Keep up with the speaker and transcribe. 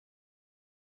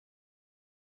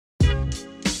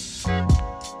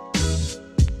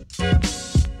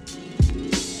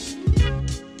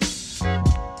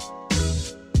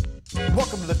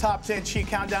Top 10 Cheat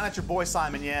Countdown. It's your boy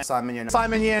Simon Yen. Simon Yen.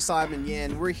 Simon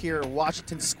Yen. We're here in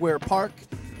Washington Square Park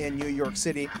in New York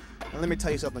City. And let me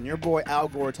tell you something. Your boy Al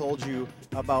Gore told you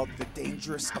about the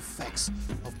dangerous effects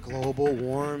of global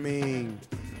warming.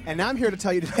 And I'm here to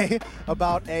tell you today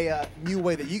about a new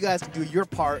way that you guys can do your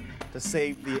part to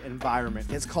save the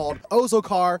environment. It's called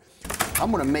Ozokar. I'm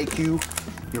gonna make you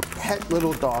your pet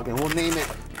little dog, and we'll name it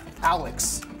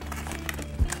Alex.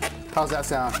 How's that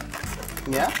sound?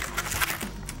 Yeah?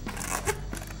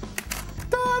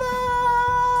 Ta-da!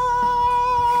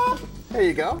 There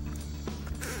you go.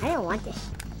 I don't want this.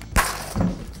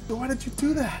 Why did you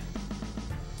do that?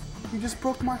 You just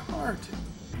broke my heart.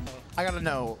 I gotta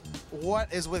know,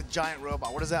 what is with giant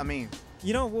robot? What does that mean?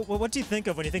 You know, what do you think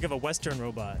of when you think of a Western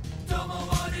robot?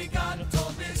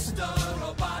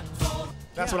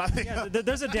 That's what I think. Yeah,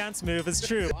 there's a dance move, it's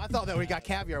true. I thought that we got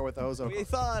caviar with Ozokar. We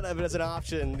thought of it as an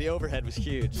option. The overhead was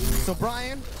huge. So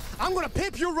Brian, I'm gonna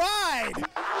pimp your ride!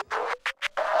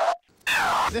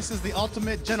 This is the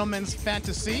ultimate gentleman's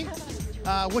fantasy.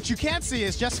 What you can't see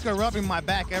is Jessica rubbing my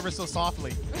back ever so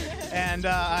softly. And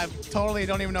I totally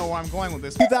don't even know where I'm going with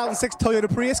this. 2006 Toyota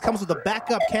Prius comes with a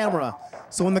backup camera.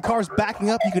 So when the car's backing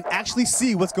up, you can actually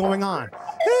see what's going on.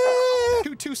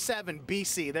 227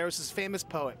 BC, there was this famous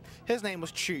poet. His name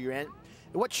was Chu Yuan.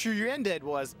 What Chu Yuan did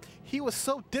was, he was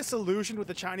so disillusioned with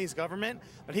the Chinese government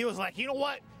that he was like, you know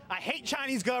what? I hate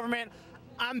Chinese government.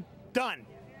 I'm done.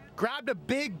 Grabbed a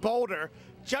big boulder,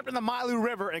 jumped in the Mailu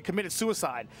River, and committed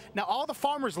suicide. Now, all the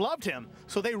farmers loved him,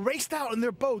 so they raced out in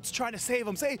their boats trying to save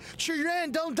him. Say, Chu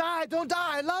Yuan, don't die,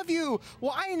 I love you.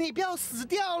 我爱你，不要死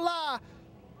掉啦.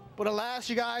 But alas,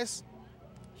 you guys,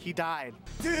 he died.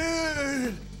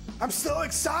 Dude, I'm so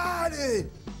excited.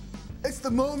 It's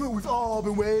the moment we've all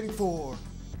been waiting for.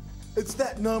 It's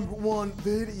that #1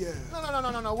 video.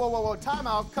 No, whoa, time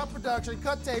out, cut production,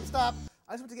 cut tape, stop.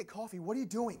 I just went to get coffee. What are you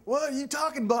doing? What are you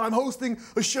talking about? I'm hosting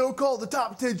a show called the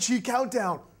Top 10 Cheat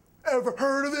Countdown. Ever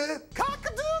heard of it?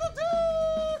 Cock-a-doodle-doo!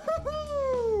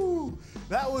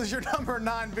 That was your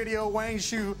 #9 video, Wang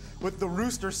Shu, with the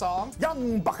Rooster song.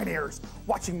 Young Buccaneers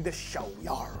watching this show,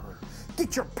 yar.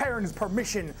 Get your parents'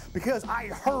 permission, because I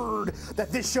heard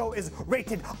that this show is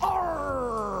rated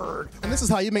R. And this is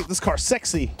how you make this car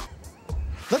sexy.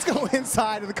 Let's go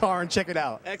inside of the car and check it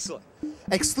out. Excellent.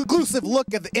 Exclusive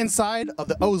look at the inside of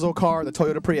the Ozokar, the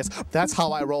Toyota Prius. That's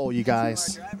how I roll, you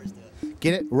guys.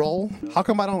 Get it? Roll? How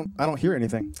come I don't hear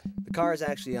anything? The car is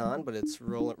actually on, but it's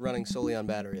running solely on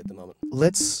battery at the moment.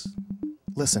 Let's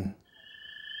listen.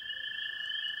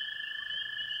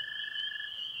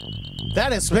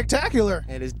 That is spectacular.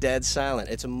 It is dead silent.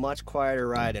 It's a much quieter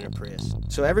ride in a Prius.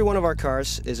 So every one of our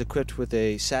cars is equipped with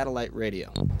a satellite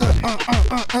radio.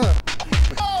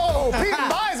 Oh, Peter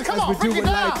Mize, come on, we do it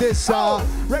like this,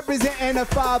 representing the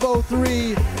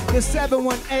 503, the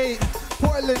 718,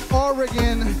 Portland,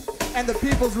 Oregon, and the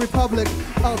People's Republic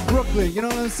of Brooklyn. You know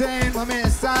what I'm saying? My man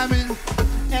Simon,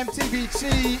 MTV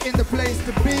Chi in the place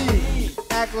to be.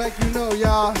 Act like you know,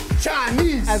 y'all.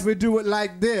 Chinese. As we do it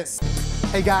like this.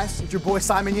 Hey guys, it's your boy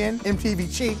Simon Yen, MTV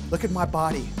Chi. Look at my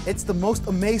body. It's the most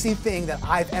amazing thing that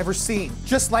I've ever seen.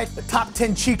 Just like the Top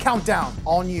 10 Chi Countdown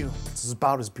on you. This is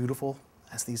about as beautiful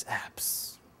as these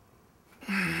apps.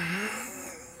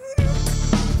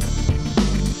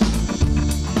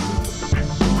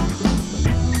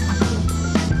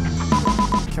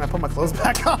 Can I put my clothes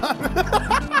back on?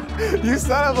 You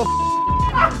son of a